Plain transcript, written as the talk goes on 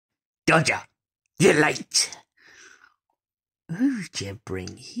Dodger, you're late. Who'd you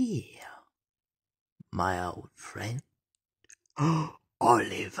bring here, my old friend?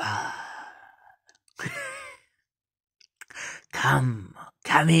 Oliver. Come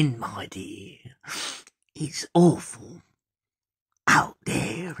in, my dear. It's awful out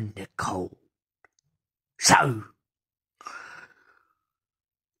there in the cold. So,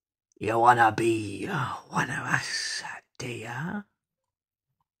 you wanna be one of us, do ya,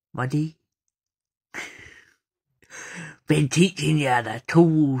 my dear? Been teaching you the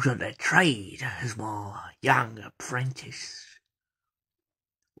tools of the trade as my young apprentice.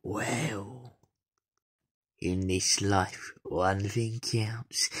 Well, in this life, one thing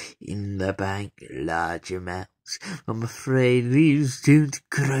counts. In the bank, large amounts. I'm afraid leaves don't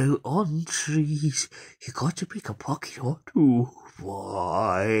grow on trees. You got to pick a pocket or two.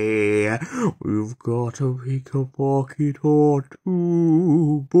 Why, we've got to pick a pocket or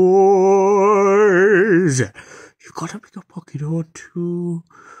two, boys. You've got to pick a pocket or two.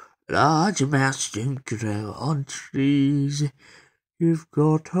 Large amounts don't grow on trees. You've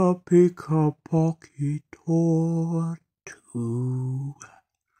got to pick a pocket or two.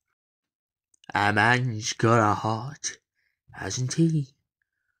 A man's got a heart, hasn't he?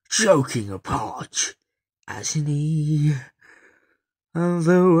 Joking apart, hasn't he? And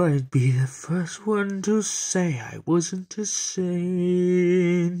though I'd be the first one to say I wasn't a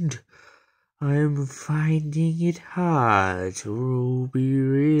saint, I'm finding it hard to be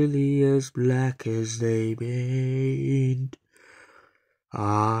really as black as they paint.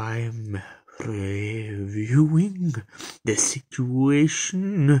 I'm reviewing the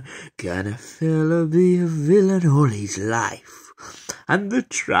situation. Can a fella be a villain all his life? And the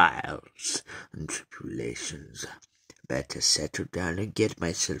trials and tribulations. Better settle down and get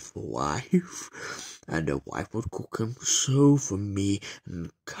myself a wife. And a wife would cook and sew for me, and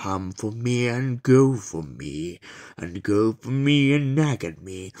come for me, and go for me, and go for me, and nag at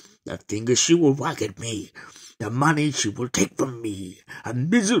me. The finger she will wag at me. The money she will take from me, and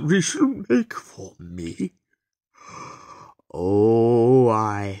misery she'll make for me. Oh,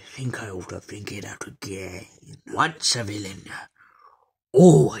 I think I ought to think it out again. Once a villain,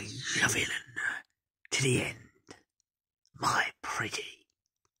 always a villain, to the end, my pretty.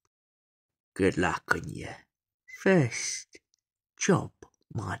 Good luck on you. First job,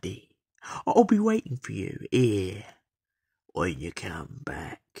 my dear. I'll be waiting for you here when you come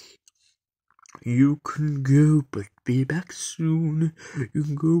back. You can go, but be back soon. You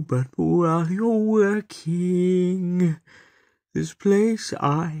can go, but while you're working, this place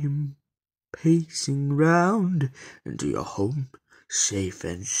I'm pacing round, and to your home, safe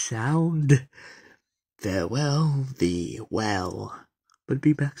and sound. Farewell thee well, but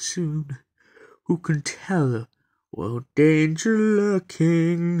be back soon. Who can tell what danger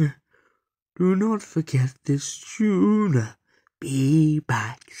lurking? Do not forget this tune. Be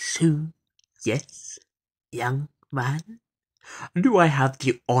back soon. Yes, young man? Do I have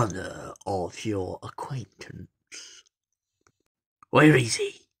the honour of your acquaintance? Where is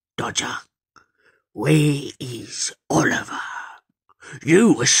he, Dodger? Where is Oliver?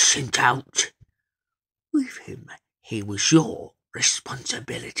 You were sent out. With him, he was your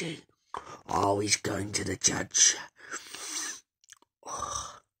responsibility. Always going to the judge.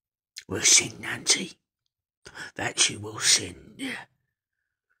 Oh, we'll sing, Nancy. That she will sing.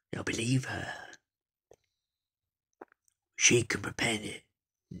 You'll believe her. She can pretend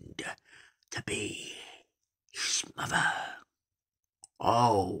to be his mother.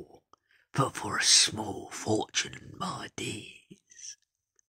 Oh, but for a small fortune, my dear.